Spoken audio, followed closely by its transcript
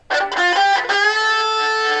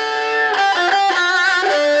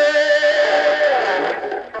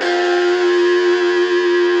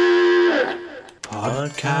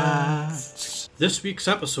This week's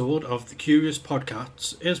episode of the Curious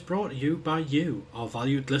Podcats is brought to you by you, our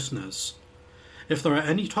valued listeners. If there are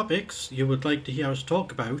any topics you would like to hear us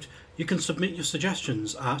talk about, you can submit your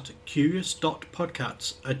suggestions at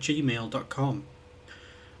curious.podcasts@gmail.com.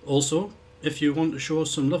 Also, if you want to show us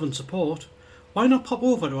some love and support, why not pop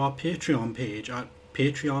over to our Patreon page at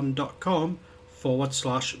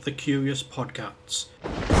patreon.com/thecuriouspodcats.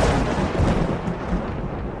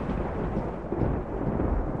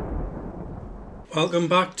 Welcome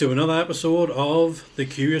back to another episode of the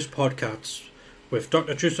Curious Podcats with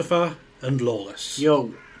Dr. Trucifer and Lawless.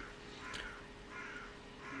 Yo.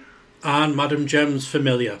 And Madam Gem's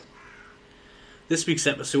familiar. This week's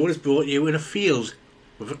episode is brought to you in a field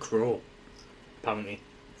with a crow, apparently.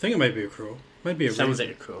 I think it might be a crow. Might be a Sounds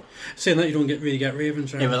raven. like a crow. Saying that you don't really get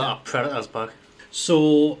ravens around. Yeah, well, that predator's back.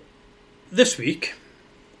 So, this week,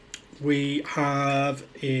 we have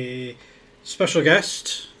a special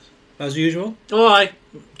guest, as usual. Oh, hi.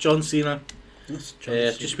 John Cena. That's John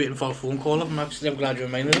Cena. Just waiting for a phone call. I'm glad you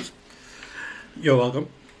reminded us. You're welcome.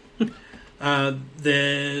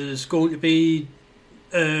 There's going to be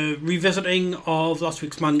a revisiting of last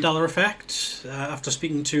week's Mandela Effect. After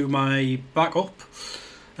speaking to my backup,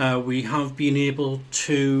 we have been able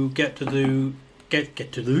to get to the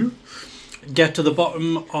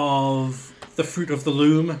bottom of the Fruit of the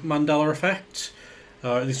Loom Mandela Effect.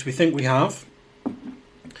 At least we think we have.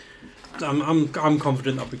 I'm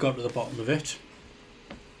confident that we got to the bottom of it.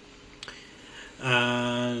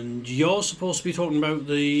 And you're supposed to be talking about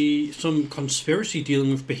some conspiracy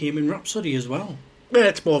dealing with Bohemian Rhapsody as well. Yeah,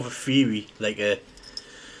 it's more of a theory, like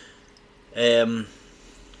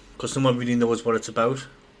because no one really knows what it's about.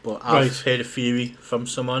 But I've heard a theory from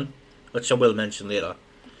someone, which I will mention later.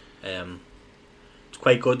 It's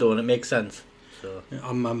quite good though, and it makes sense. So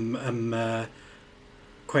I'm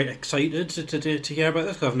quite excited to hear about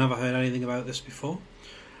this because I've never heard anything about this before.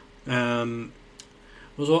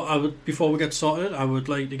 Before we get started, I would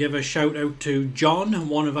like to give a shout out to John,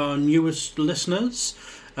 one of our newest listeners,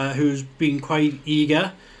 who's been quite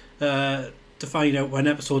eager to find out when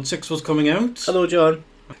episode 6 was coming out. Hello, John.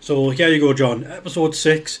 So here you go, John. Episode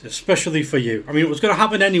 6, especially for you. I mean, it was going to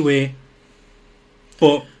happen anyway,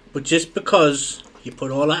 but just because you put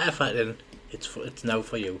all that effort in, it's now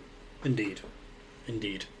for you. Indeed.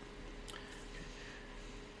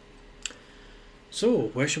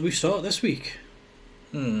 So, where should we start this week?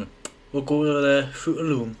 We'll go with the Fruit of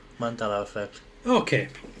the Loom Mandela Effect. Okay,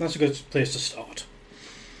 that's a good place to start.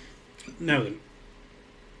 Now then,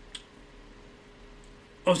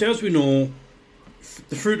 obviously, as we know,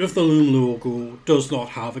 the Fruit of the Loom logo does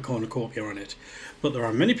not have a cornucopia on it, but there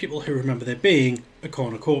are many people who remember there being a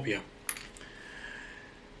cornucopia.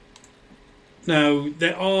 Now,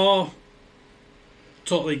 there are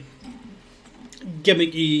sort of like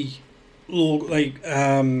gimmicky logo, like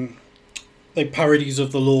parodies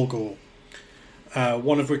of the logo.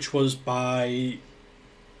 One of which was by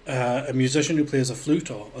a musician who plays a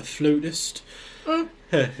flute, or a flutist. I've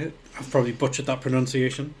probably butchered that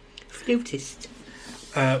pronunciation. Flutist.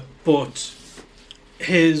 But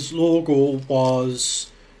his logo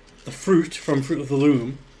was the fruit from Fruit of the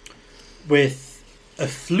Loom with a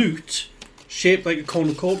flute shaped like a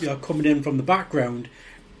cornucopia coming in from the background,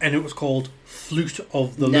 and it was called Flute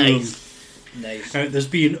of the Loom. Nice. There's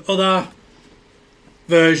been other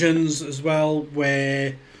versions as well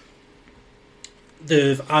where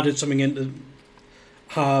they've added something in to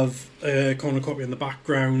have a cornucopia in the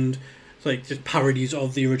background. It's like just parodies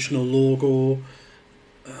of the original logo.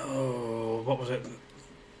 Oh, what was it?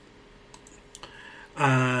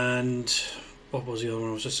 And what was the other one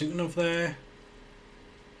I was just thinking of there?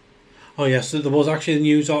 Oh yes, there was actually a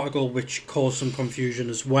news article which caused some confusion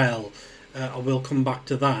as well. I will come back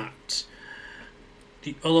to that.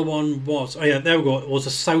 The other one was... Oh yeah, there we go. It was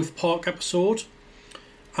a South Park episode.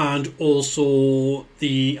 And also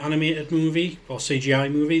the animated movie, or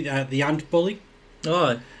CGI movie, The Ant Bully.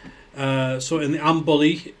 Oh. So in The Ant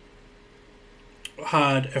Bully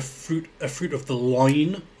had a fruit of the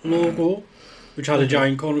Loin logo, which had a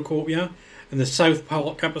giant cornucopia. In the South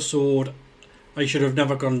Park episode, I Should Have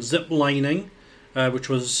Never Gone Zip Lining, which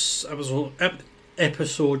was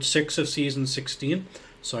episode 6 of season 16.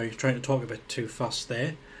 Sorry, trying to talk a bit too fast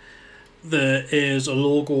there. There is a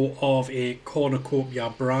logo of a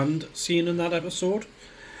cornucopia brand seen in that episode.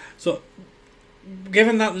 So,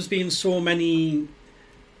 given that there's been so many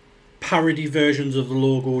parody versions of the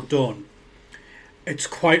logo done, it's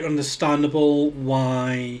quite understandable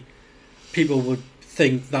why people would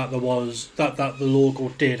think that the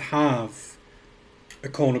logo did have a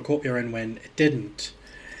cornucopia in when it didn't.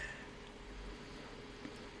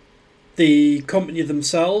 The company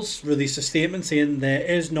themselves released a statement saying there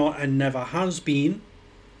is not and never has been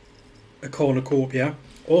a cornucopia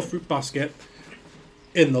or fruit basket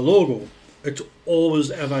in the logo. It's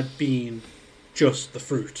always ever been just the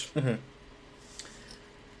fruit. Mm-hmm.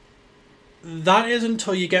 That is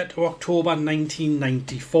until you get to October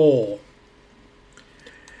 1994.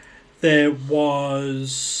 There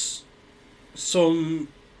was some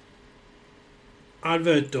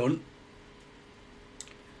advert done,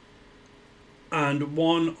 and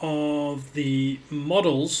one of the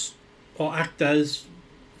models or actors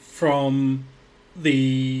from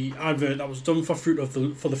the advert that was done for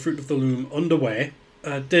the Fruit of the Loom underwear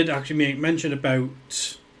did actually make mention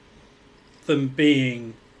about them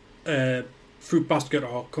being a fruit basket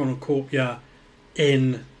or cornucopia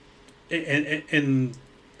in the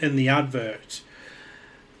advert,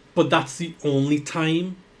 but that's the only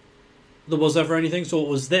time there was ever anything. So it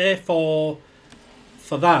was there for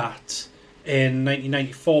that in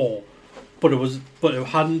 1994, but it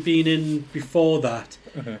hadn't been in before that,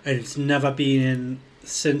 and it's never been in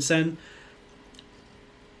since then.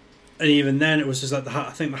 And even then, it was just like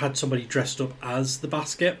I think they had somebody dressed up as the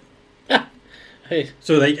basket. Hey.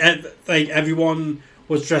 So like everyone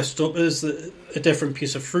was dressed up as a different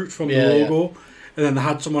piece of fruit from the logo, and then they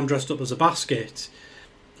had someone dressed up as a basket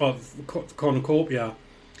of cornucopia,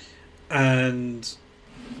 and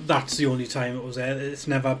that's the only time it was there. It's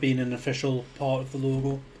never been an official part of the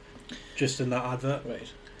logo, just in that advert.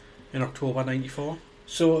 Right. In October 94.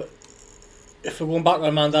 So, if we're going back to the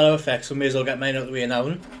Mandela effect, we may as well get mine out of the way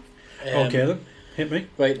now. Okay then, hit me.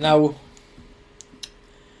 Right, now,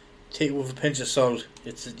 take it with a pinch of salt.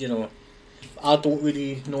 It's, I don't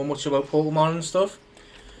really know much about Pokemon and stuff.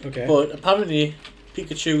 Okay. But apparently,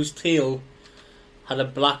 Pikachu's tail had a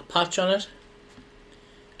black patch on it.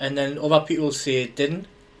 And then other people say it didn't.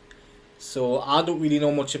 So I don't really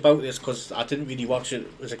know much about this because I didn't really watch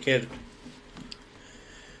it as a kid.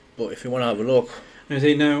 But if you want to have a look. I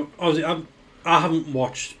say now, obviously, I haven't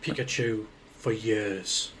watched Pikachu for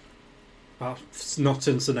years. Not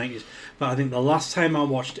since the 90s. But I think the last time I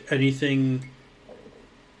watched anything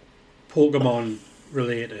Pokemon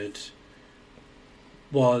related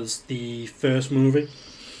was the first movie.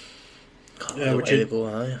 Where there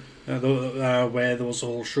was a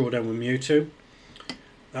whole showdown with Mewtwo.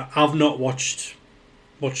 I've not watched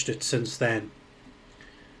it since then.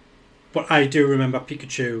 But I do remember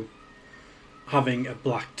Pikachu having a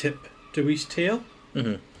black tip to his tail.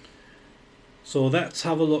 Mm-hmm. So let's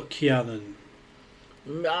have a look here then.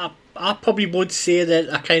 I probably would say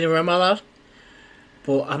that I kind of remember that,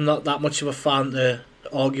 but I'm not that much of a fan to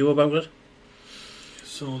argue about it.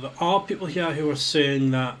 So there are people here who are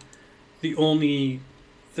saying that the only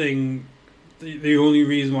reason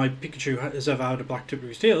why Pikachu has ever had a black tip to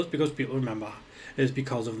his tail is because people remember is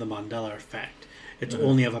because of the Mandela effect. It's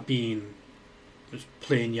only ever been just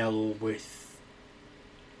plain yellow with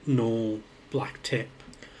no black tip.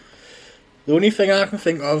 The only thing I can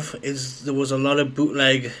think of is there was a lot of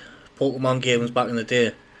bootleg Pokemon games back in the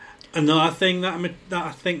day. Another thing that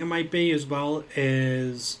I think it might be as well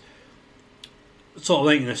is sort of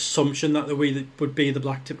like an assumption that the way that would be the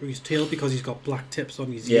black tip of his tail because he's got black tips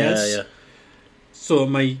on his ears. Yeah. So it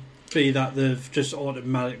might be that they've just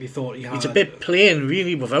automatically thought he had. He's a bit plain,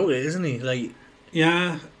 really, without it, isn't he? Like.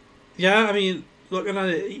 Yeah. I mean, looking at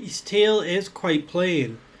it, his tail is quite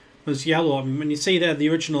plain. It's yellow. I mean, when you see there the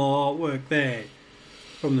original artwork there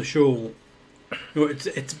from the show,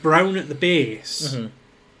 it's brown at the base,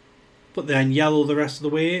 but then yellow the rest of the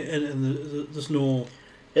way, and there's no.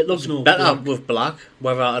 It looks better with black,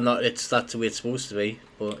 whether or not that's the way it's supposed to be.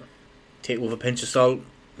 But take it with a pinch of salt,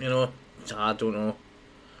 I don't know.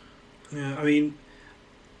 Yeah, I mean,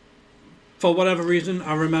 for whatever reason,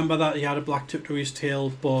 I remember that he had a black tip to his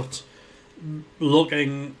tail, but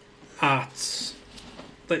looking at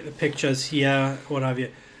like the pictures here, what have you,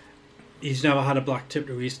 he's never had a black tip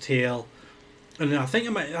to his tail, and I think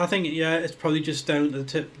it's probably just down to the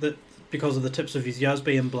tip that because of the tips of his ears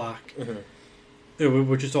being black.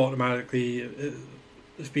 We're just automatically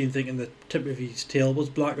been thinking the tip of his tail was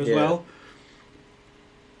black as well.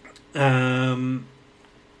 I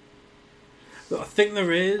think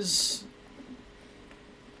there is,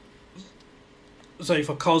 say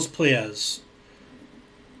for cosplayers,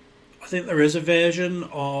 I think there is a version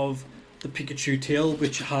of the Pikachu tail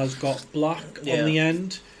which has got black on the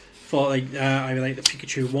end for like either like the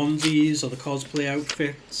Pikachu onesies or the cosplay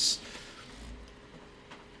outfits.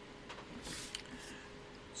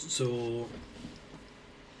 So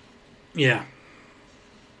yeah,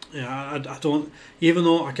 I don't. Even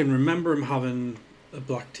though I can remember him having a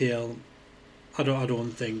black tail, I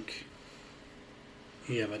don't think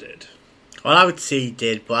he ever did. Well, I would say he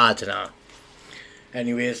did, but I don't know.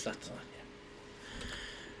 Anyways, that's all.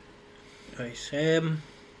 Yeah. Right.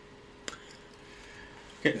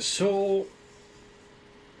 Okay, so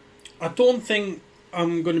I don't think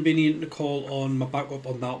I'm going to be needing to call on my backup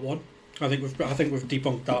on that one. I think we've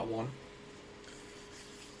debunked that one.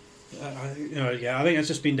 I think it's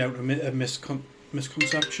just been down to a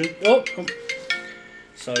misconception. Oh,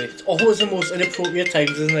 sorry. It's always the most inappropriate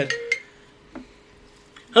times, isn't it?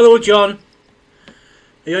 Hello, John.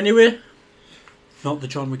 Are you on your way? Not the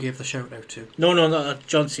John we gave the shout out to. No, not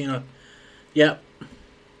John Cena. Yeah.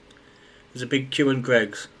 There's a big queue in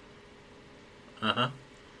Greg's. Uh-huh.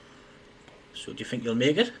 So do you think you'll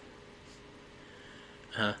make it?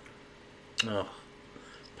 Oh.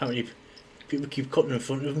 Apparently people keep cutting in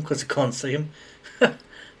front of him because they can't see him.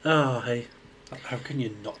 Oh, hey. How can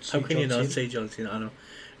you not see How can John you not Cena? see John Cena? I know.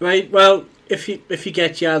 Right, well, if you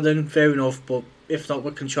get you, then fair enough, but if not,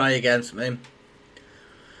 we can try again sometime.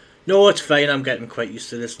 No, it's fine, I'm getting quite used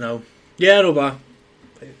to this now. Yeah, no bye.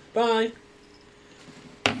 Bye.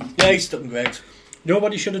 Yeah, he's stuck in Greg's. You know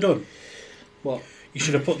what you should have done? What? You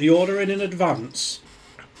should have put the order in advance,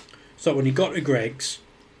 so that when you got to Greg's,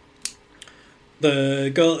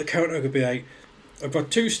 the girl at the counter could be like, "I've got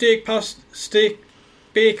 2 steak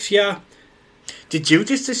bakes, yeah." Did you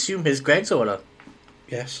just assume his Greg's order?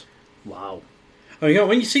 Yes. Wow. I mean,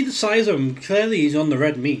 when you see the size of him, clearly he's on the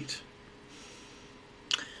red meat.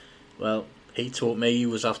 Well, he told me he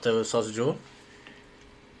was after a sausage roll.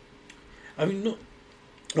 I mean, no.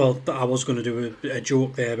 Well, I was going to do a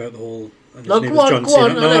joke there about the whole. And his No, name go was on, John go Cena.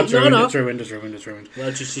 on. No, it's ruined. No. It's ruined. It's ruined. Well,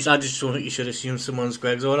 I just don't think you should assume someone's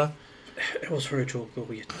Greg's order. It was for a joke, though.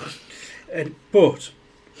 But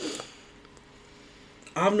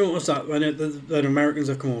I've noticed that when Americans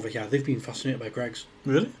have come over here, they've been fascinated by Greg's.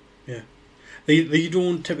 Really? Yeah. They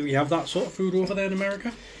don't typically have that sort of food over there in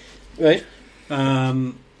America. Right.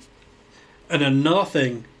 And another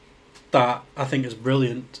thing that I think is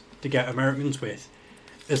brilliant to get Americans with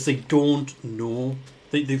is they don't know,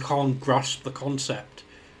 they can't grasp the concept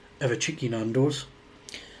of a cheeky Nando's.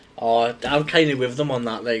 Oh, I'm kind of with them on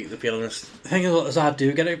that, like, to be honest. The thing is I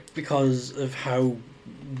do get it because of how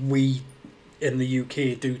we in the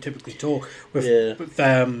UK do typically talk with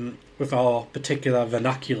our particular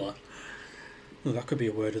vernacular. Well, that could be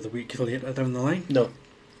a word of the week later down the line. No.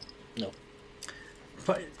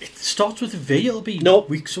 But it starts with a V, it'll be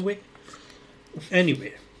weeks away.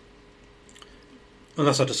 Anyway.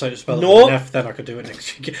 Unless I decide to spell it with an F, then I could do it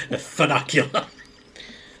next week. The vernacular.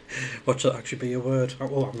 Watch that actually be a word. Oh, I'm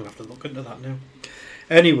going to have to look into that now.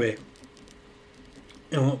 Anyway.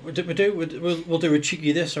 You know, we'll do a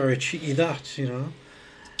cheeky this or a cheeky that, you know.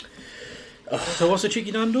 So what's a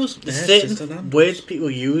cheeky Nando's? The certain words people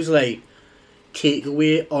use, like,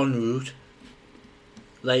 takeaway en route.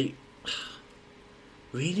 Like,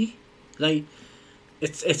 really? Like,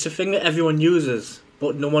 it's a thing that everyone uses,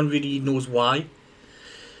 but no one really knows why.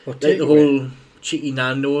 What, like the whole cheeky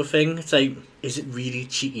Nando thing. It's like, is it really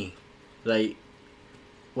cheeky? Like,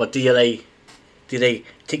 what do you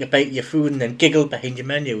take a bite of your food and then giggle behind your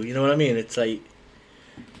menu? You know what I mean? It's like,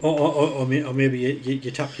 or maybe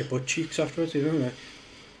you tap your butt cheeks afterwards. You know.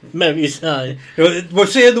 Maybe it's not. We're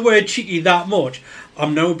saying the word cheeky that much.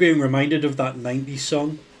 I'm now being reminded of that 90s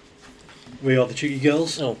song. We Are the Cheeky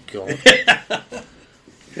Girls. Oh, God.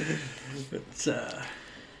 But,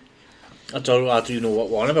 I do know what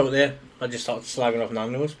one about there. I just started slagging off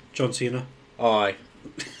Nando's. John Cena. Aye.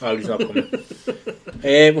 Oh, he's not coming.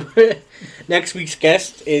 Next week's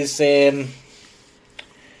guest is...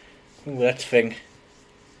 let's think.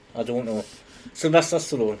 I don't know. Sylvester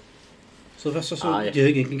Stallone. Sylvester Stallone? Do you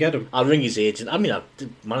think you can get him? I'll ring his agent. I mean, I've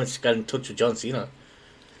managed to get in touch with John Cena.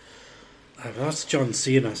 That's John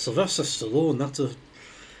Cena. Sylvester Stallone, that's a...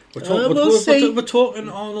 We're talking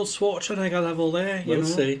Arnold Schwarzenegger level there, you know. We'll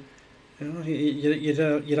see. You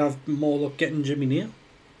know, you'd have more luck getting Jimmy Neal.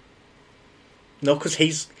 No, because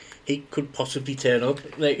he could possibly turn up.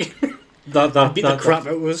 Like, that beat the crap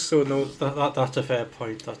out of us, so no. That's a fair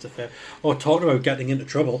point. Oh, talking about getting into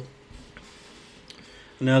trouble.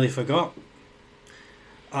 I nearly forgot.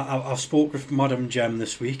 I've spoke with Madam Jem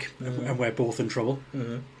this week, and we're both in trouble.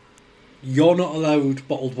 Mm-hmm. You're not allowed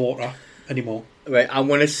bottled water anymore. Right, I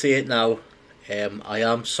want to say it now. I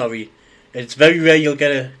am sorry. It's very rare you'll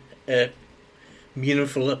get a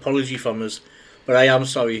meaningful apology from us, but I am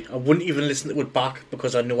sorry. I wouldn't even listen to it back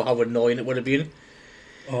because I know how annoying it would have been.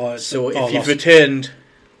 So if you've returned,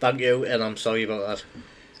 thank you, and I'm sorry about that.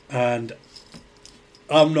 And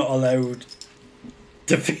I'm not allowed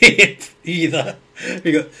to vape either,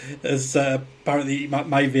 because apparently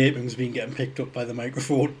my vaping's been getting picked up by the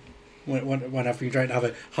microphone. Whenever you're trying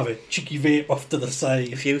to have a cheeky vape off to the side.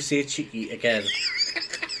 If you say cheeky again,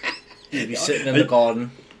 you'll be sitting in the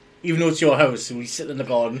garden. Even though it's your house, you'll be sitting in the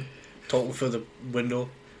garden, talking through the window.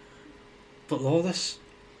 But Lawless,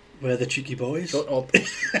 we're the cheeky boys. Shut up.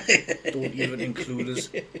 Don't even include us.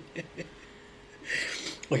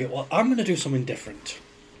 Okay, well, I'm going to do something different.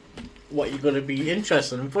 What, you're going to be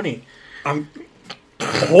interesting and funny?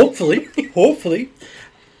 Hopefully,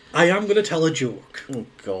 I am going to tell a joke. Oh,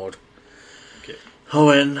 God. Okay.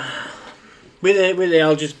 Owen. Wait there,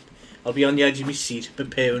 I'll be on the edge of my seat,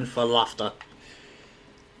 preparing for laughter.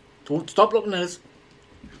 Don't stop looking at us.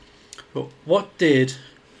 But what did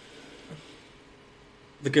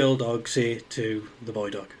the girl dog say to the boy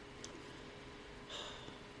dog?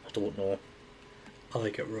 I don't know. I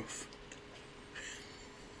like it rough.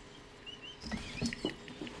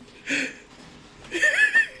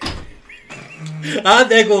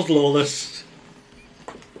 And there goes Lawless.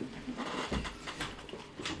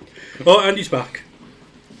 Oh, Andy's back.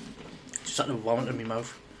 Just had a vomit in my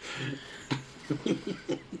mouth.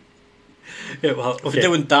 Yeah, well, If we're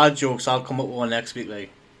doing dad jokes, I'll come up with one next week,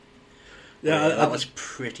 like. Yeah, that was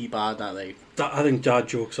pretty bad, that, like. I think dad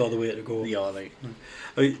jokes are the way to go. They are, like.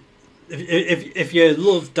 I mean, if you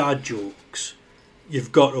love dad jokes,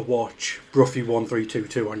 you've got to watch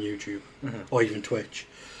Bruffy1322 on YouTube, or even Twitch,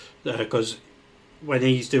 because when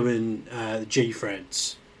he's doing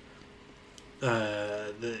G-Threads,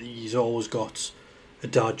 he's always got a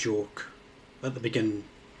dad joke at the beginning.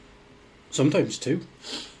 Sometimes two,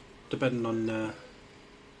 depending on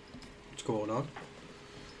what's going on.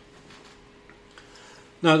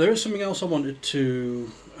 Now, there is something else I wanted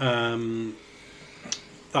to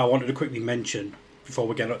quickly mention before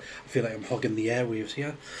we get up. I feel like I'm hogging the airwaves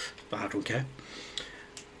here, but I don't care.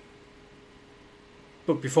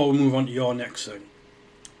 But before we move on to your next thing,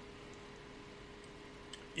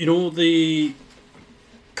 you know the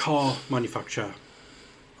car manufacturer,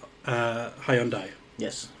 Hyundai?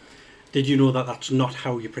 Yes. Did you know that that's not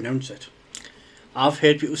how you pronounce it? I've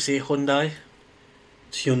heard people say Hyundai.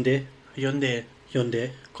 It's Hyundai. Hyundai.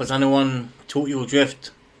 Because I know on Tokyo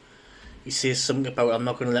Drift, he says something about I'm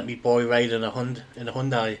not going to let me boy ride in a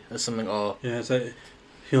Hyundai or something. Or yeah, it's a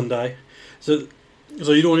Hyundai. So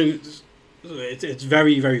you don't. It's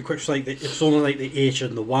very, very quick. It's like it's only like the H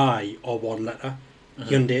and the Y are one letter.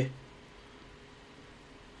 Hyundai.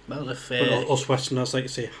 Well, if but us Westerners like to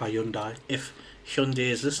say Hyundai. If Hyundai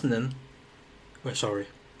is listening, we're sorry.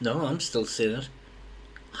 No, I'm still saying it.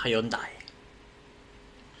 Hyundai.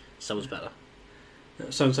 Sounds better.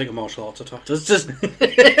 It sounds like a martial arts attack. Does just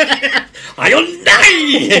Hyundai.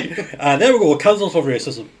 There we go. Cancelled for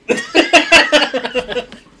racism.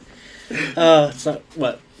 It's not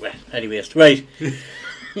well. Anyways, right.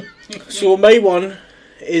 So my one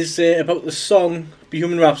is about the song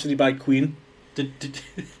 "Bohemian Rhapsody" by Queen.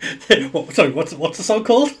 Sorry, what's the song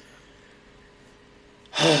called?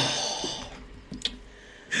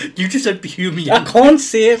 You just said Bohemian. I can't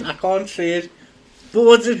say it. But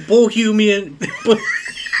what's it? Bohemian.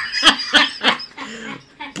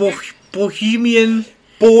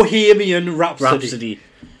 Bohemian Rhapsody.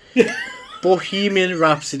 Bohemian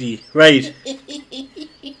Rhapsody. Right.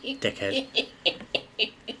 Dickhead.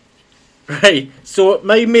 Right. So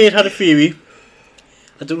my mate had a theory.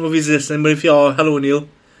 I don't know if he's listening, but if you are, hello Neil.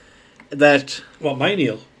 That. What, my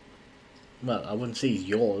Neil? Well, I wouldn't say he's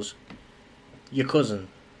yours. Your cousin.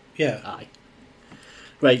 Yeah. Aye.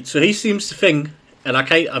 Right. So he seems to think, and I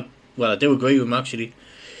do agree with him actually,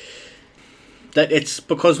 that it's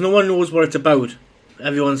because no one knows what it's about.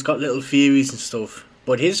 Everyone's got little theories and stuff.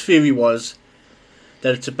 But his theory was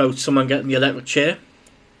that it's about someone getting the electric chair.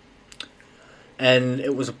 And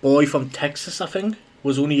it was a boy from Texas, I think.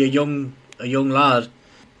 Was only a young lad.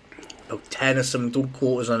 About 10 or something, don't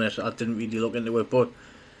quote us on it. I didn't really look into it, but...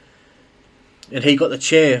 And he got the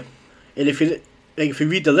chair. And if you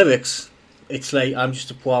read the lyrics, it's like, I'm just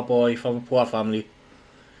a poor boy from a poor family.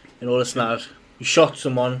 And all this and that. He shot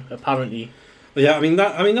someone, apparently. Yeah, I mean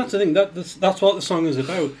that's the thing. That's what the song is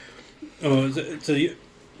about. It's a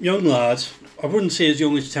young lad. I wouldn't say as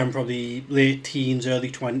young as 10, probably late teens, early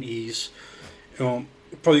 20s.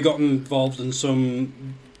 Probably got involved in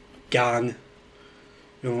some gang.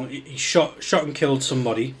 He shot and killed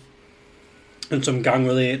somebody in some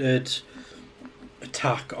gang-related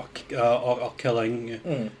attack or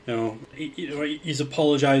killing. He's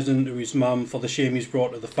apologising to his mum for the shame he's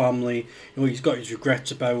brought to the family. He's got his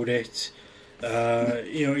regrets about it.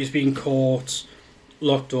 He's been caught,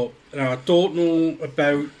 locked up. Now, I don't know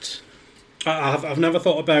about. I've never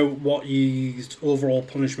thought about what his overall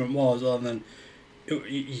punishment was, other than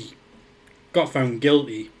he got found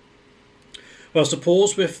guilty. Well, I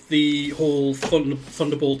suppose with the whole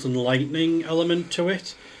thunderbolt and lightning element to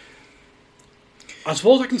it, I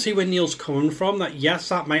suppose I can see where Neil's coming from. That yes,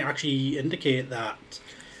 that might actually indicate that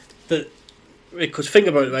because think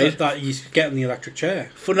about it, right? That he's getting the electric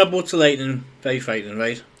chair. Thunderbolts and lightning, very frightening,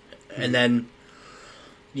 right? And then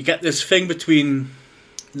you get this thing between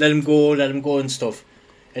let him go, and stuff,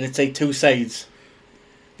 and it's like two sides,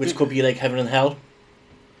 which could be like heaven and hell.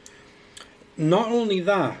 Not only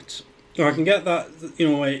that, I can get that.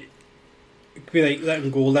 It could be like let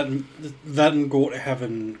him go, let him go to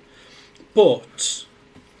heaven. But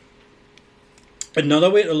another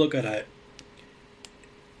way to look at it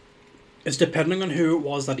is depending on who it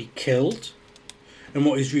was that he killed and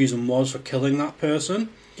what his reason was for killing that person.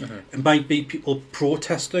 It might be people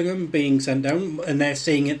protesting him being sent down, and they're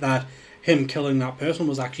saying it that him killing that person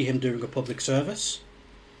was actually him doing a public service.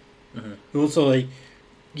 Also, like,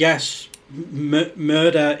 yes,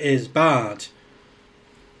 murder is bad,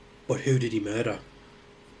 but who did he murder?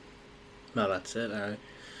 No, that's it.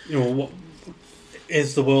 What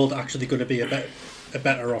is the world actually going to be a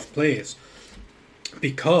better off place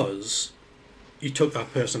because you took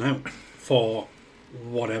that person out for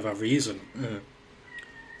whatever reason?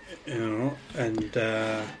 And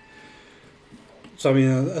so I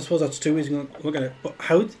mean, I suppose that's two ways you can look at it. But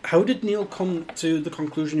how did Neil come to the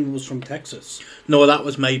conclusion he was from Texas? No, that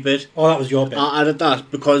was my bit. Oh, that was your bit. I added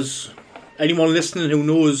that because anyone listening who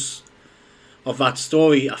knows of that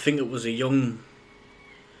story, I think it was a young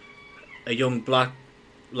black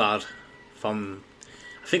lad from,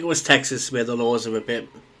 I think it was Texas, where the laws are a bit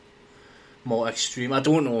more extreme. I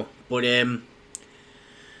don't know, but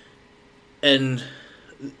and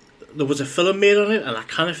there was a film made on it, and I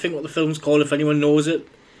kind of think what the film's called. If anyone knows it,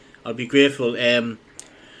 I'd be grateful.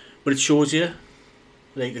 But it shows you,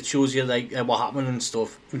 like what happened and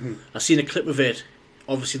stuff. I seen a clip of it.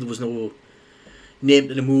 Obviously, there was no name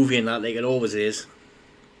to the movie and that, like it always is.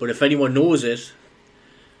 But if anyone knows it,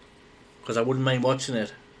 because I wouldn't mind watching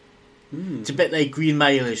it. It's a bit like Green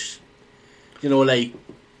Mile-ish, like.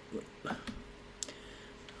 I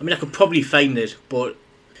mean, I could probably find it, but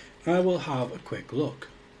I will have a quick look.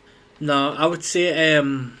 No, I would say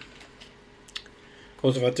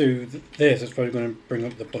because if I do this, it's probably going to bring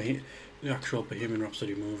up the actual Bohemian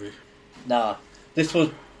Rhapsody movie. Nah, this was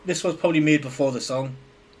probably made before the song.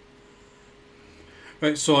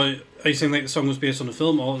 Right, so are you saying like the song was based on the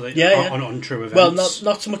film or like on true events? Well,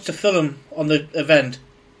 not so much the film on the event,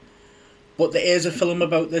 but there is a film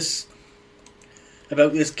about this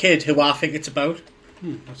kid who I think it's about.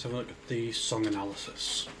 Let's have a look at the song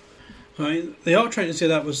analysis. They are trying to say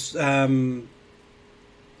that was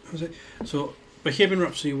so Bohemian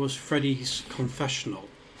Rhapsody was Freddie's confessional.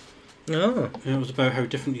 Oh. And it was about how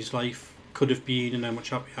different his life could have been and how much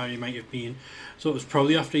happier he might have been. So it was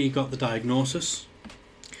probably after he got the diagnosis.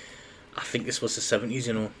 I think this was the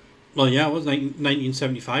 70s, Well, yeah, it was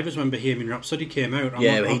 1975 is when Bohemian Rhapsody came out.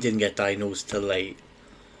 But he didn't get diagnosed till like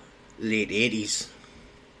late 80s.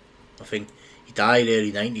 I think he died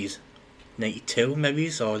early 90s. 92 maybe,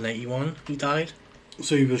 or 91 he died.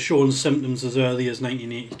 So he was showing symptoms as early as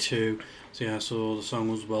 1982. So yeah, so the song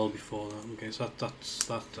was well before that. Okay, so that's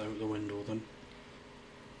out the window then.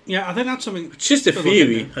 Yeah, I think that's something. It's just a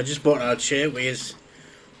theory. I just bought that share because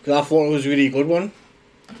I thought it was a really good one.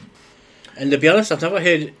 And to be honest, I've never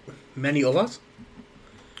heard many others.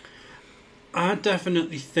 I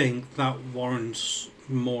definitely think that warrants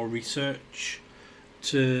more research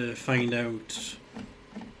to find out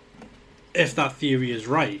if that theory is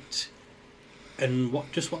right and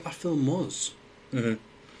what that film was.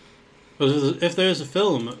 Because if there is a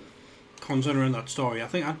film concerning that story, I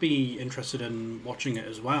think I'd be interested in watching it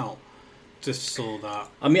as well, just so that.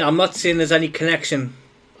 I mean, I'm not saying there's any connection.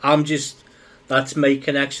 That's my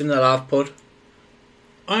connection that I've put.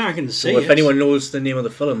 I can see. So if anyone knows the name of the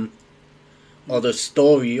film or the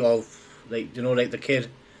story of, like the kid.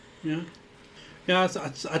 Yeah. Yeah,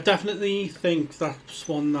 I definitely think that's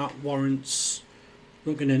one that warrants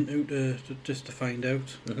looking into just to find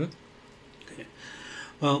out. Okay.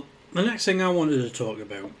 Well, the next thing I wanted to talk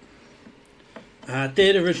about, I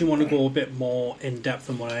did originally want to go a bit more in depth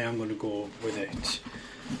than what I am going to go with it,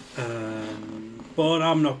 but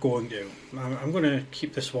I'm not going to. I'm going to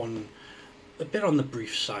keep this one a bit on the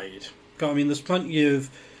brief side. I mean, there's plenty of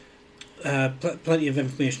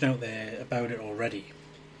information out there about it already.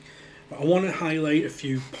 I want to highlight a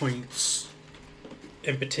few points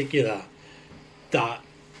in particular that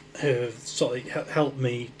have sort of helped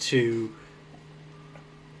me to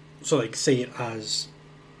sort of see it as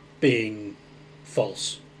being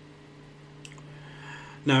false.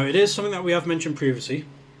 Now, it is something that we have mentioned previously,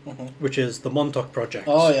 which is the Montauk Project.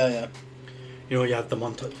 Oh, yeah. You had the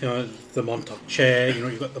Montauk chair.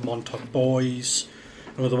 You've got the Montauk boys,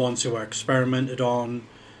 who were the ones who were experimented on,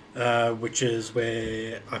 which is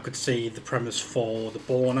where I could see the premise for the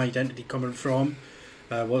Bourne identity coming from.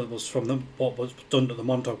 What was done to the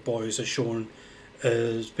Montauk boys is shown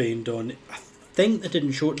as being done. I think they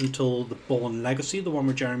didn't show it until the Bourne Legacy, the one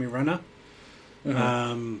with Jeremy Renner,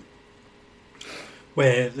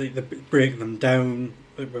 where they're breaking them down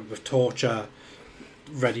with torture,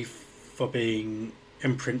 ready for being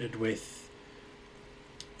imprinted with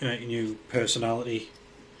new personality.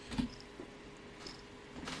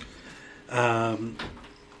 And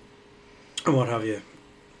what have you.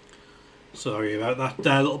 Sorry about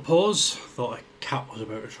that little pause. Thought a cat was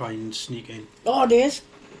about to try and sneak in. Oh, it is?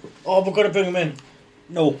 Oh, we've got to bring him in.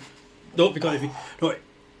 No, because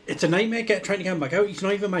it's a nightmare trying to get him back out. He's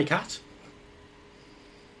not even my cat.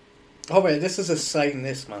 Oh wait, this is a sign,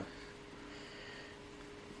 this man.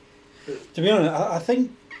 To be honest, I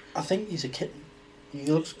think he's a kitten. He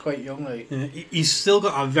looks quite young, like. Yeah, he's still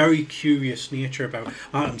got a very curious nature about him.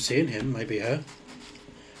 I'm seeing him, maybe her.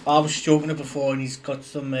 I was stroking it before, and he's got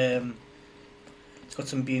some bean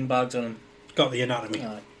bags on him. Got the anatomy.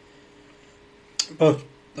 Aye. But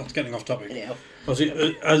that's getting off topic. Yeah.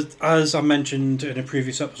 As I mentioned in a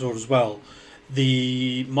previous episode as well,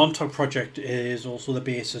 the Montauk Project is also the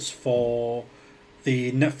basis for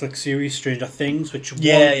the Netflix series Stranger Things, which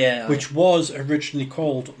was originally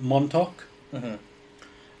called Montauk. Mm-hmm.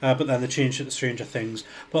 But then they changed it to Stranger Things.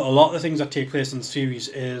 But a lot of the things that take place in the series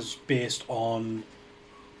is based on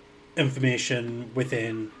information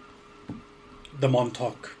within the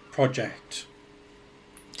Montauk Project.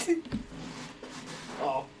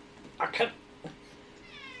 Oh, I can't.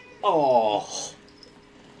 Oh.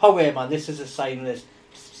 Oh wait, man, this is a sign list.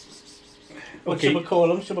 What should we call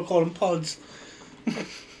them? Should we call them pods?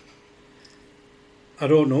 I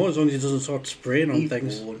don't know, as long as he doesn't start spraying on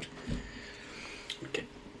things. Won't. Okay.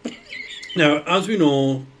 Now, as we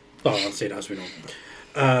know, well, I'll say it as we know,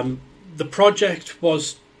 the project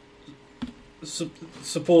was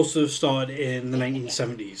supposed to have started in the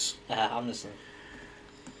 1970s. I'm listening.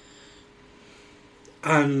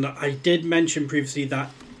 And I did mention previously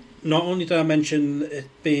that not only did I mention it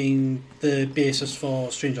being the basis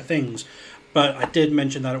for Stranger Things, but I did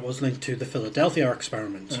mention that it was linked to the Philadelphia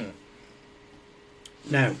experiment. Mm.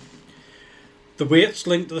 Now, the way it's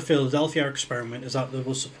linked to the Philadelphia experiment is that there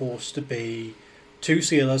was supposed to be two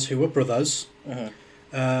sailors who were brothers,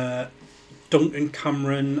 Duncan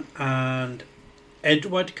Cameron and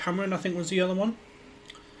Edward Cameron, I think was the other one.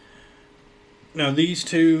 Now, these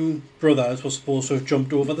two brothers were supposed to have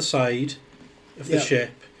jumped over the side of the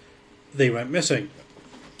ship. They went missing.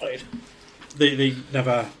 Right. They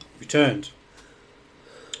never returned.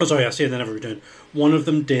 Oh, sorry, I say they never returned. One of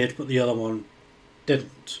them did, but the other one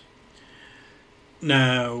didn't.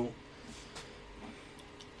 Now,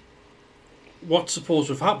 what's supposed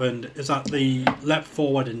to have happened is that they leapt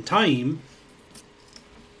forward in time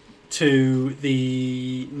to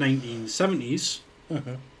the 1970s.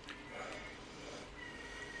 Mm-hmm.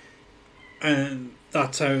 And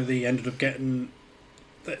that's how they ended up getting...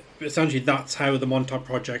 Essentially, that's how the Montauk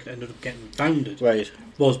Project ended up getting founded. Right.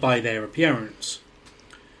 Was by their appearance.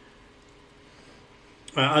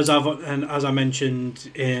 As I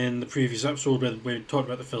mentioned in the previous episode where we talked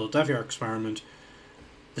about the Philadelphia experiment,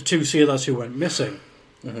 the two sailors who went missing,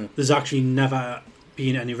 there's actually never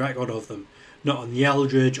been any record of them. Not on the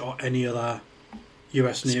Eldridge or any other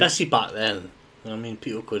US Navy. Especially back then. I mean,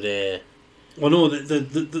 people could... Well, no,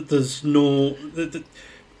 there's no...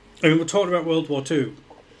 I mean, we're talking about World War II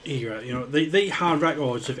era. You know, they had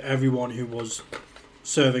records of everyone who was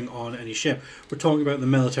serving on any ship. We're talking about the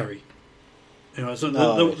military. You know, so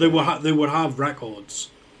they would have records.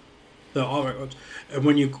 There are records, and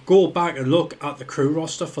when you go back and look at the crew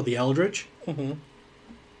roster for the Eldridge,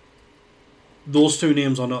 those two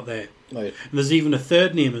names are not there. Right. And there's even a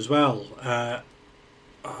third name as well.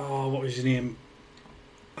 What was his name?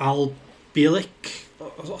 Al Bielek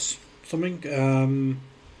or something.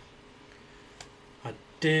 I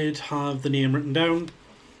did have the name written down,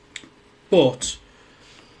 but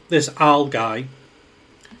this Al guy,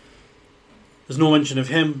 there's no mention of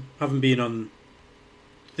him having been on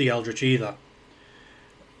the Eldritch either.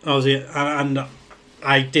 And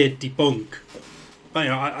I did debunk. You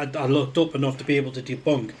know, I looked up enough to be able to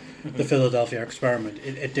debunk the Philadelphia experiment.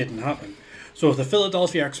 It didn't happen. So if the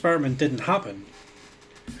Philadelphia experiment didn't happen,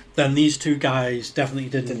 then these two guys definitely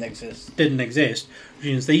didn't exist. Which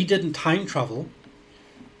means they didn't time travel.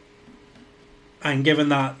 And given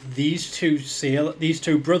that these two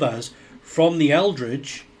brothers from the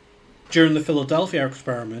Eldridge during the Philadelphia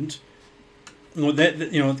experiment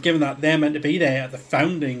given that they're meant to be there at the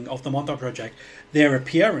founding of the Montauk Project, their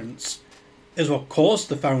appearance is what caused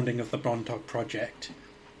the founding of the Montauk Project,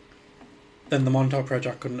 then the Montauk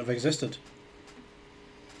Project couldn't have existed.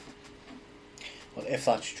 Well, if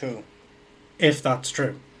that's true. If that's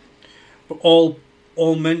true. But all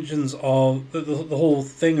mentions of the whole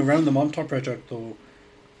thing around the Montauk Project, though,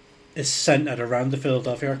 is centered around the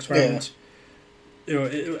Philadelphia experiment.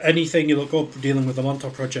 Anything you look up dealing with the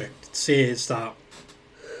Montauk Project says that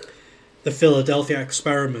the Philadelphia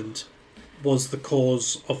experiment was the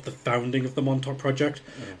cause of the founding of the Montauk Project,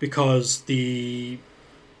 because the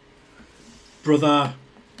brother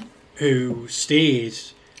who stayed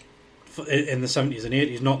in the 70s and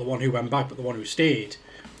 80s, not the one who went back, but the one who stayed,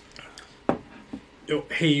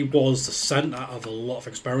 he was the centre of a lot of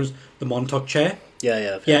experiments. The Montauk chair.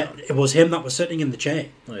 Yeah, it was him that was sitting in the chair.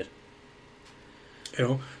 Right.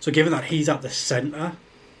 So given that he's at the centre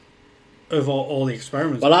of all the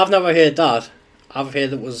experiments. Well, I've never heard that. I've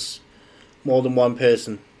heard it was more than one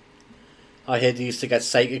person. I heard they used to get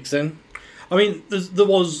psychics in. I mean, there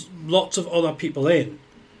was lots of other people in.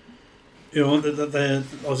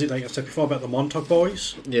 Obviously, like I said before about the Montauk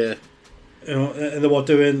boys. Yeah. And they were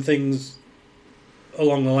doing things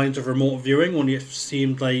along the lines of remote viewing, only it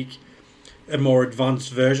seemed like a more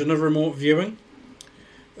advanced version of remote viewing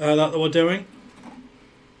that they were doing.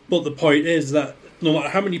 But the point is that no matter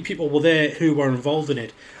how many people were there who were involved in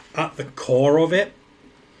it, at the core of it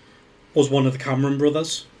was one of the Cameron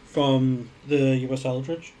brothers from the USS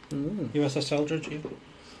Eldridge. USS Eldridge, yeah.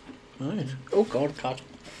 Right. Oh God, cat.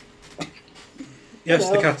 Yes,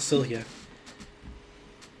 Hello. the cat's still here.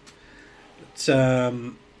 It's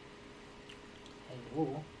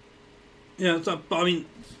yeah, but I mean,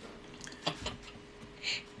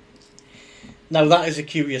 Now that is a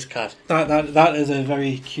curious cat. that is a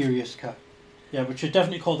very curious cat. Yeah, we should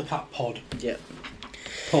definitely call the cat Pod. Yeah.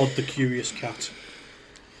 Pod the curious cat.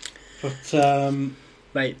 But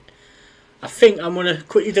Right. I think I'm gonna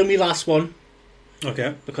quickly do my last one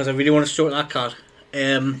okay. because I really want to stroke that cat.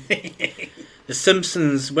 The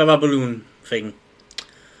Simpsons weather balloon thing.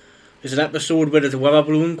 There's an episode where the weather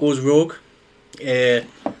balloon goes rogue.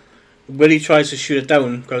 Willie tries to shoot it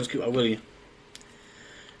down, groundskeeper Willie.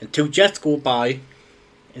 And two jets go by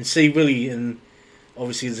and see Willie, and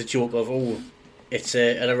obviously there's a joke of, oh, it's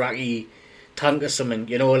an Iraqi tank or something,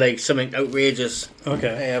 like something outrageous.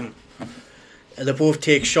 Okay. And they both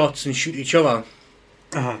take shots and shoot each other.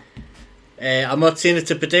 Uh-huh. I'm not saying it's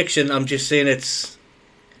a prediction, I'm just saying it's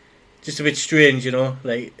just a bit strange,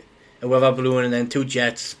 like a weather balloon and then two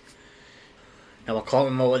jets. Now I can't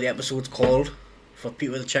remember what the episode's called for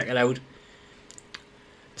people to check it out.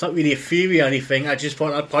 It's not really a theory or anything, I just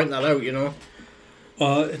thought I'd point that out,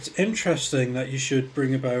 Well, it's interesting that you should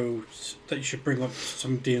bring up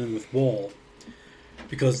some dealing with war,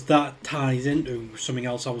 because that ties into something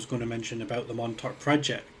else I was going to mention about the Montauk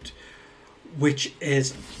Project, which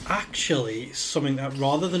is actually something that,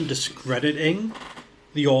 rather than discrediting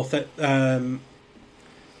the author,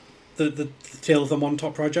 the tale of the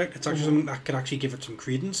Montauk Project, it's actually something that could actually give it some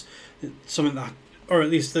credence. It's something that, or at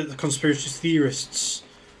least the conspiracy theorists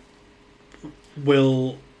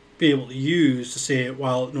will be able to use to say,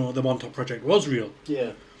 well, no, the Montauk Project was real.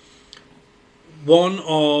 Yeah. One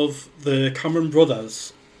of the Cameron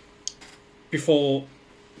brothers, before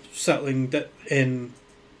settling in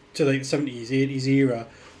to like the 70s, 80s era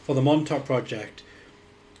for the Montauk Project,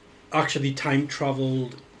 actually time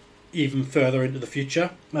travelled even further into the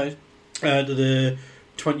future. Right. To the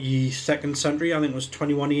 22nd century, I think it was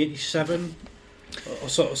 2187 or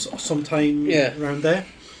sometime around there.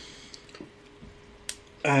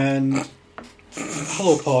 And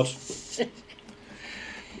hello, Pod.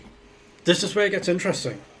 This is where it gets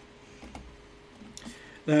interesting.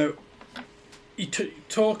 Now, he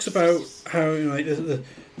talks about how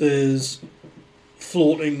there's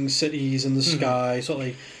floating cities in the sky, sort of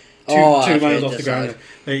like two miles off the ground.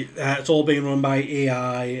 It's all being run by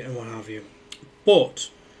AI and what have you.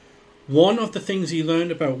 But one of the things he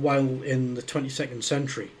learned about while in the 22nd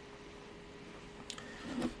century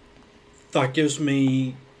that gives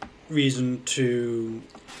me reason to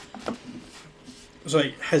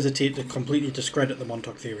hesitate to completely discredit the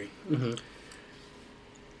Montauk theory. Mm-hmm.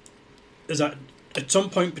 Is that at some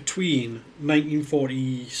point between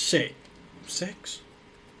 1946,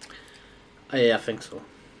 Yeah, I think so.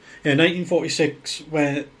 Yeah, 1946,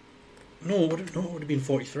 where it would have been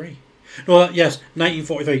 43. No, yes,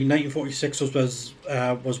 1943. 1946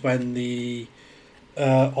 was when the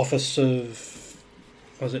Office of,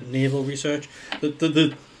 was it Naval Research,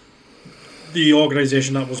 the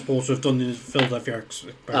organisation that was supposed to have done the Philadelphia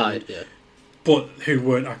experiment, but who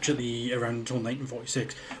weren't actually around until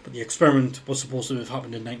 1946. But the experiment was supposed to have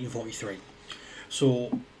happened in 1943.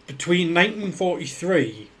 So between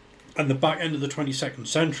 1943 and the back end of the 22nd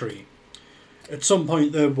century, at some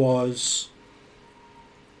point there was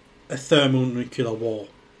a thermonuclear war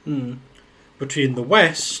between the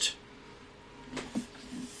West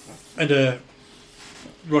and a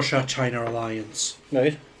Russia-China alliance.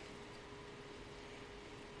 Right.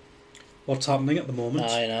 What's happening at the moment?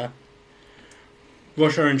 I know.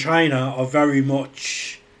 Russia and China are very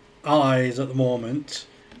much allies at the moment,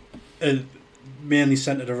 mainly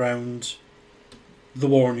centered around the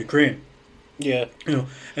war in Ukraine. Yeah.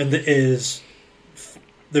 And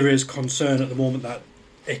there is concern at the moment that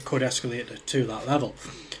it could escalate to that level.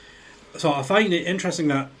 So I find it interesting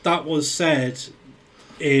that was said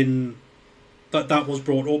in that was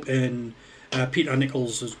brought up in Peter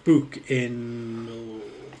Nichols' book in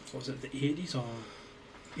what was it, the 80s or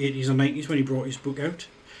 90s when he brought his book out.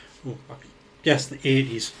 Yes, the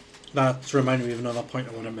 80s. That's reminded me of another point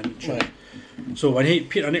I want to mention. Right. So when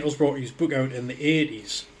Peter Nichols brought his book out in the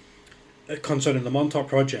 80s concerning the Montauk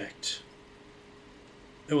Project,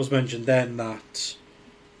 it was mentioned then that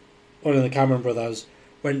one of the Cameron brothers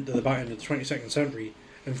went to the back end of the 22nd century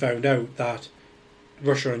and found out that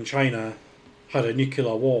Russia and China had a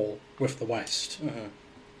nuclear war with the West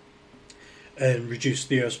and reduced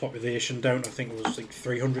the Earth's population down, I think it was like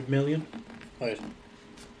 300 million. Right.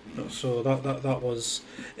 So that was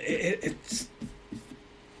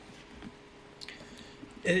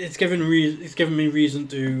it's given me reason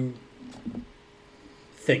to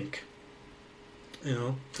think.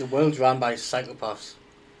 The world's run by psychopaths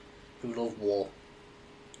who love war.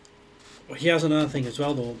 Well, he has another thing as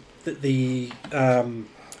well, though. The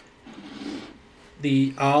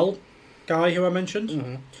Al guy who I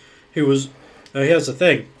mentioned, who was. Now here's the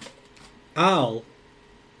thing, Al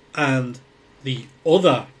and the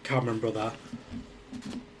other Cameron brother.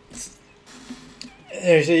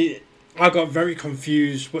 I get very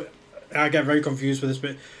confused with this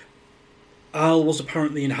bit. Al was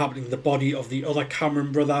apparently inhabiting the body of the other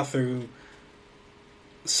Cameron brother through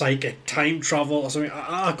psychic time travel or something.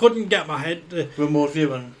 I couldn't get my head to... Remote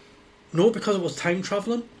viewing? No, because it was time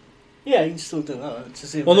travelling. Yeah, you can still do that. It's the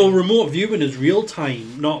same Although thing. remote viewing is real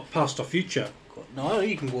time, not past or future. No,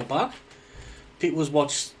 you can go back. People's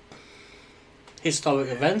watch historic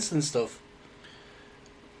events and stuff.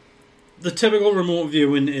 The typical remote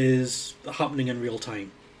viewing is happening in real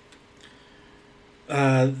time.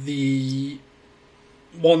 The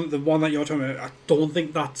one that you're talking about, I don't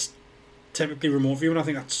think that's typically remote viewing. I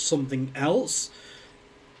think that's something else.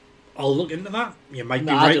 I'll look into that. You might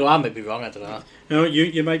be right. I don't know, I might be wrong. I don't know. No,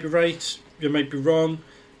 you might be right. You might be wrong.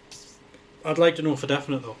 I'd like to know for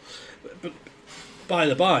definite though. But by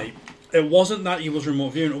the by, it wasn't that he was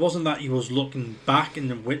remote viewing. It wasn't that he was looking back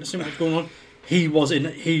and witnessing what's going on. He was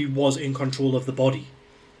in control of the body.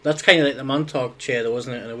 That's kind of like the Montauk chair, though,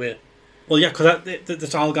 wasn't it, in a way? Well, yeah, because the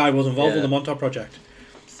Tal guy was involved in the Montauk Project.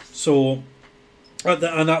 So,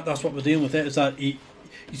 that's what we're dealing with. Is that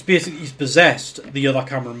he's possessed the other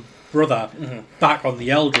Cameron brother back on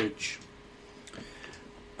the Eldridge.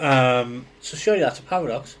 So surely that's a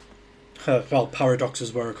paradox. Well,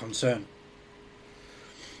 paradoxes were a concern.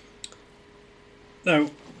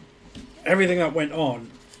 Now, everything that went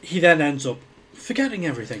on, he then ends up forgetting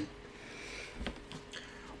everything.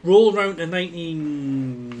 Roll around to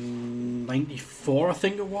 1994, I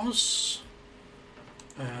think it was.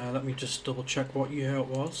 Let me just double check what year it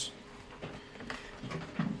was.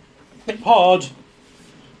 Pod.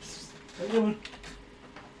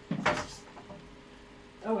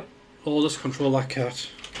 Oh, let's control that cat.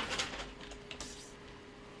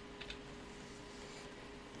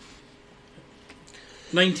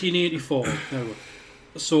 $1984.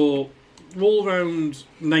 So, roll around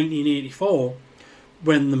 1984,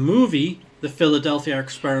 when the movie, The Philadelphia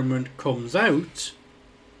Experiment, comes out,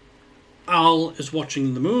 Al is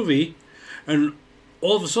watching the movie, and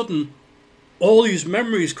all of a sudden, all these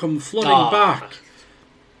memories come flooding back.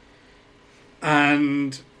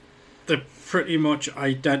 And they're pretty much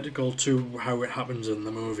identical to how it happens in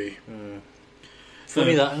the movie.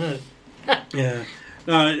 Funny that, isn't it? Yeah.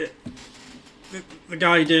 The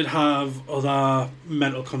guy did have other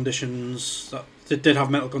mental conditions that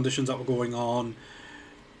were going on,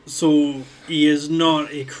 so he is not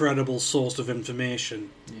a credible source of information.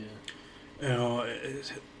 Yeah.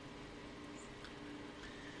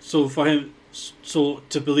 So for him,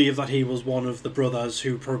 to believe that he was one of the brothers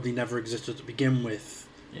who probably never existed to begin with.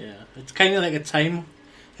 Yeah, it's kind of like a time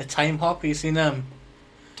hop. You seen them?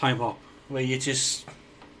 Time hop, where you just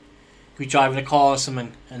be driving a car or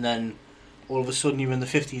something, and then all of a sudden you're in the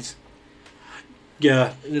 50s.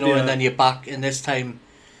 Yeah. And then you're back, and this time,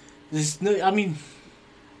 there's no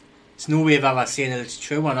way of ever saying that it's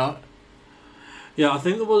true or not. Yeah, I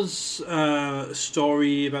think there was a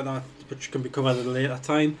story about that, which can be covered at a later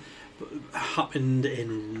time, but happened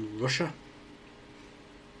in Russia.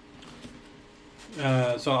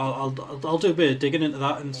 So I'll do a bit of digging into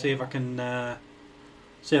that and see if I can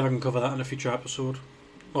cover that in a future episode,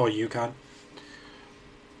 or you can.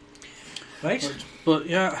 Right. But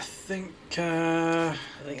yeah, I think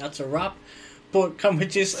that's a wrap. But can we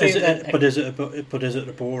just say that? But is it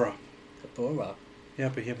a Bora? A Bora? Yeah,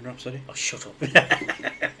 Bohemian Rhapsody. Oh, shut up.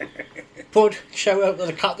 But shout out to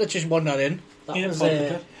the cat that just won that in.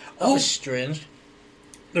 That was strange.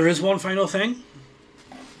 There is one final thing.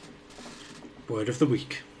 Word of the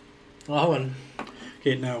week. Oh, and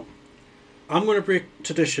okay, now I'm going to break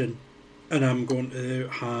tradition, and I'm going to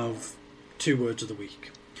have 2 words of the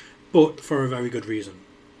week, but for a very good reason.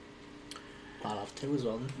 I'll have 2 as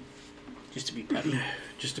well. Just to be petty.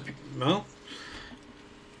 Just to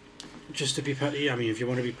be petty. I mean, if you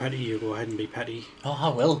want to be petty, you go ahead and be petty. Oh, I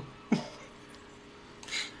will.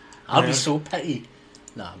 I'll be so petty.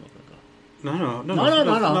 No, I'm not going to go.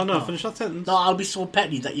 No. Finish that sentence. No, I'll be so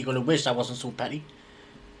petty that you're going to wish I wasn't so petty.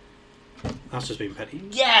 That's just being petty.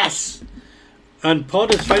 Yes! And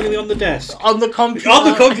Pod is finally on the desk. On the computer.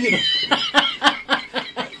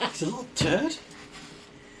 It's a little turd.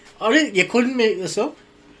 Oh, really? You couldn't make this up?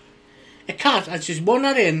 A cat has just won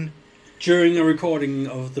that in. During a recording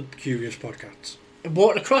of the Curious Podcats. It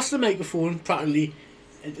walked across the microphone, practically.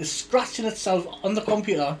 It is scratching itself on the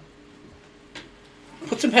computer.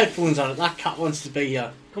 Put some headphones on it. That cat wants to be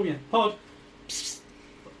here. Come here, Pod. Psst.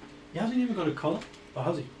 He hasn't even got a collar. Or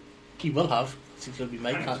has he? He will have. Since he'll be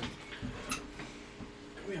my cat. Come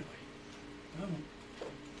here, boy.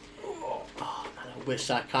 Oh, man, I wish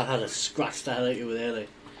that cat had a scratched the hell out of you there. Like.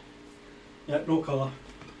 Yeah, no collar.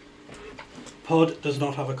 Pod does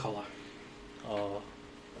not have a collar. Oh.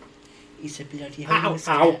 He's a bloody ow,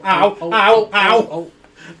 ow.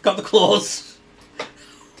 Got the claws.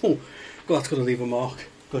 Oh, God, that's going to leave a mark.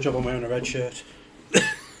 Good job I'm wearing a red shirt. Did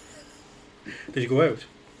you go out?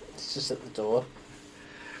 It's just at the door.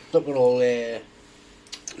 Looking all...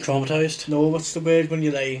 traumatised? No, what's the word when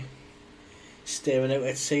you're like staring out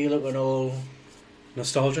at sea, looking all...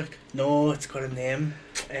 Nostalgic? No, it's got a name.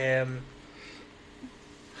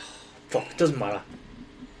 Fuck, it doesn't matter.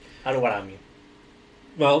 I know what I mean.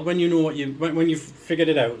 Well, when you know what when you've figured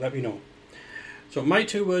it out, let me know. So my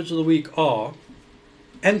 2 words of the week are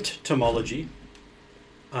entomology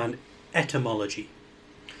and etymology.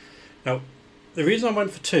 Now, the reason I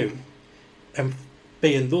went for 2, and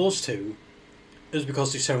being those 2, is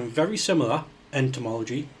because they sound very similar,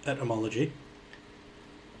 entomology, etymology,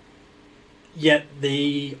 yet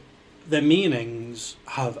their meanings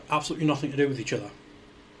have absolutely nothing to do with each other.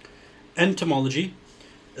 Entomology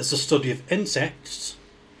is the study of insects,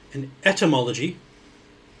 and etymology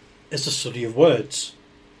is the study of words.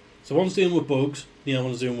 So one's dealing with bugs, the other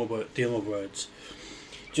one's dealing with words.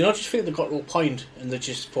 Do you not just think they've got no point and they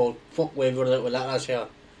just thought, fuck, we've got it with letters here?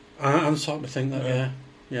 I'm starting to think that, yeah.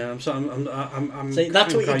 Yeah, I'm so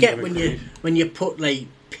that's what you get when you put like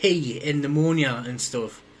P in pneumonia and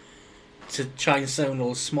stuff to try and sound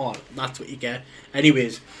all smart. That's what you get.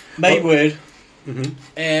 Anyways, my word.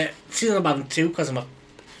 Mm-hmm. Season I'm having 2 because I'm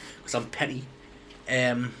petty.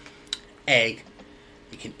 Egg,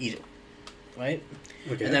 you can eat it, right?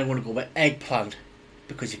 Okay. And then I want to go with eggplant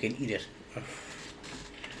because you can eat it.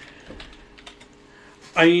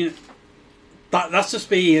 I mean, that's just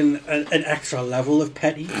being an extra level of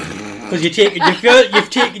petty, because you've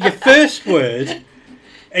taken your first word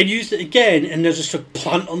and used it again, and there's just a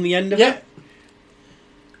plant on the end of it.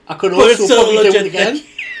 I could also probably do it again.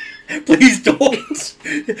 Please don't,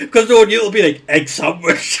 because then it'll be like egg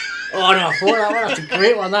sandwich. Oh no, I thought that's a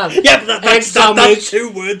great one. That. Yeah, but that's 2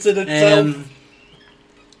 words in itself.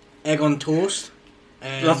 Egg on toast.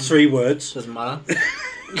 That's 3 words. Doesn't matter.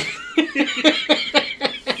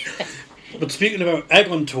 But speaking about egg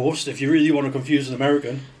on toast, if you really want to confuse an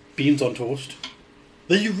American, beans on toast.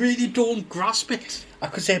 They really don't grasp it. I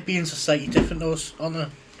could say beans are slightly different though, aren't they?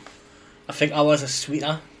 I think ours are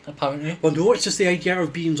sweeter, apparently. Well, no, it's just the idea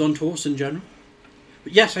of beans on toast in general.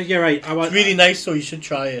 But yes, you're right. It's really nice, so you should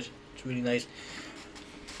try it. It's really nice.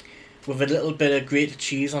 With a little bit of grated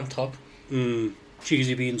cheese on top.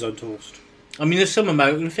 Cheesy beans on toast. I mean, there's some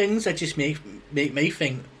American things that just make me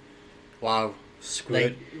think, wow.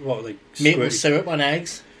 Maple syrup on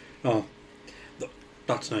eggs? Oh,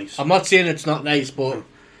 that's nice. I'm not saying it's not nice, but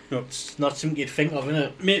no. It's not something you'd think of,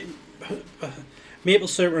 innit? Maple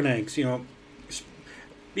syrup on eggs, it's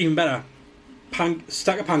even better.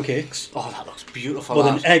 stack of pancakes Oh, that looks beautiful. with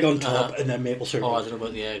that. an egg on top and then maple syrup. Oh, I don't know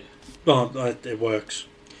about the egg. No, it works.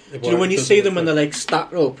 Do you know when you see them when they're like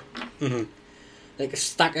stacked up? Mm-hmm. Like a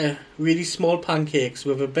stack of really small pancakes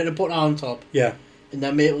with a bit of butter on top Yeah. and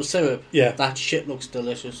then maple syrup? Yeah. That shit looks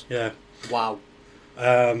delicious. Yeah. Wow.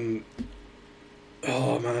 Oh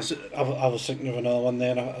man, I was thinking of another one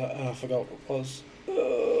there and I forgot what it was.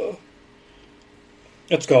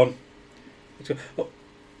 It's gone.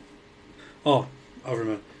 Oh, I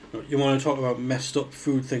remember. You want to talk about messed up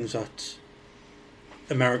food things that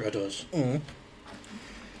America does? Mm.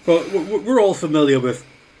 But we're all familiar with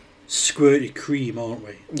squirty cream, aren't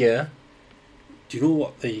we? Yeah. Do you know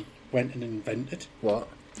what they went and invented? What?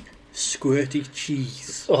 Squirty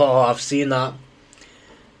cheese. Oh, I've seen that.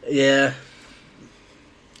 Yeah.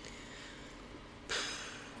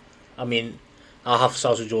 I mean, I have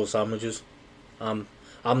sausage roll sandwiches. I'm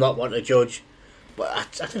not one to judge, but I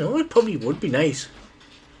don't know. It probably would be nice.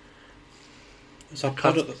 Is that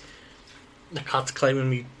part of The cat's climbing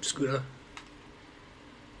me scooter.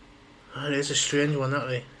 Oh, it is a strange one, that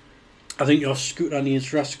way. I think your scooter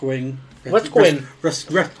needs rescuing. Rescuing?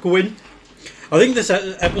 Rescuing. I think this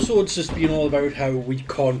episode's just been all about how we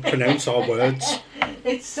can't pronounce our words.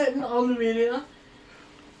 It's sitting on the radiator.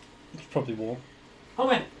 It's probably warm. Come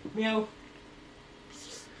on, meow.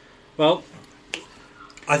 Well,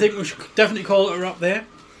 I think we should definitely call it a wrap there.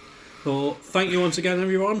 So thank you once again,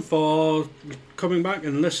 everyone, for coming back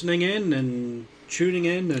and listening in and tuning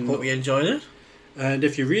in. And hope you enjoyed it. And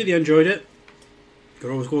if you really enjoyed it, you can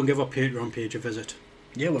always go and give our Patreon page a visit.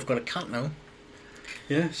 Yeah, we've got a cat now.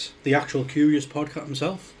 Yes, the actual Curious Podcast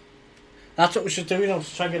himself. That's what we should do. I'll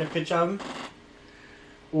try and get a picture of him.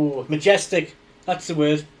 Oh, majestic. That's the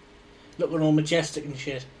word. Looking all majestic and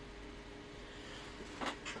shit.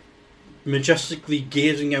 Majestically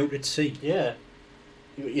gazing out at sea. Yeah.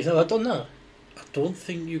 You know I've done that? I don't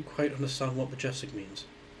think you quite understand what majestic means.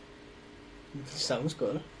 It sounds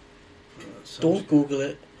good. Sounds Don't Google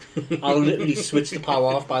it. I'll literally switch the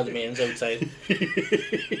power off by the mains outside.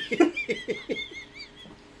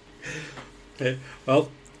 Okay,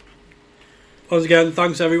 well, once again,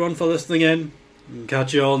 thanks everyone for listening in. And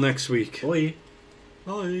catch you all next week. Bye.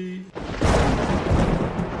 Bye.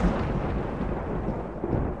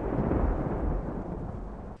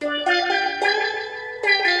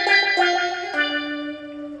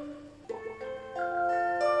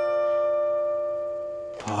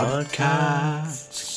 Podcast.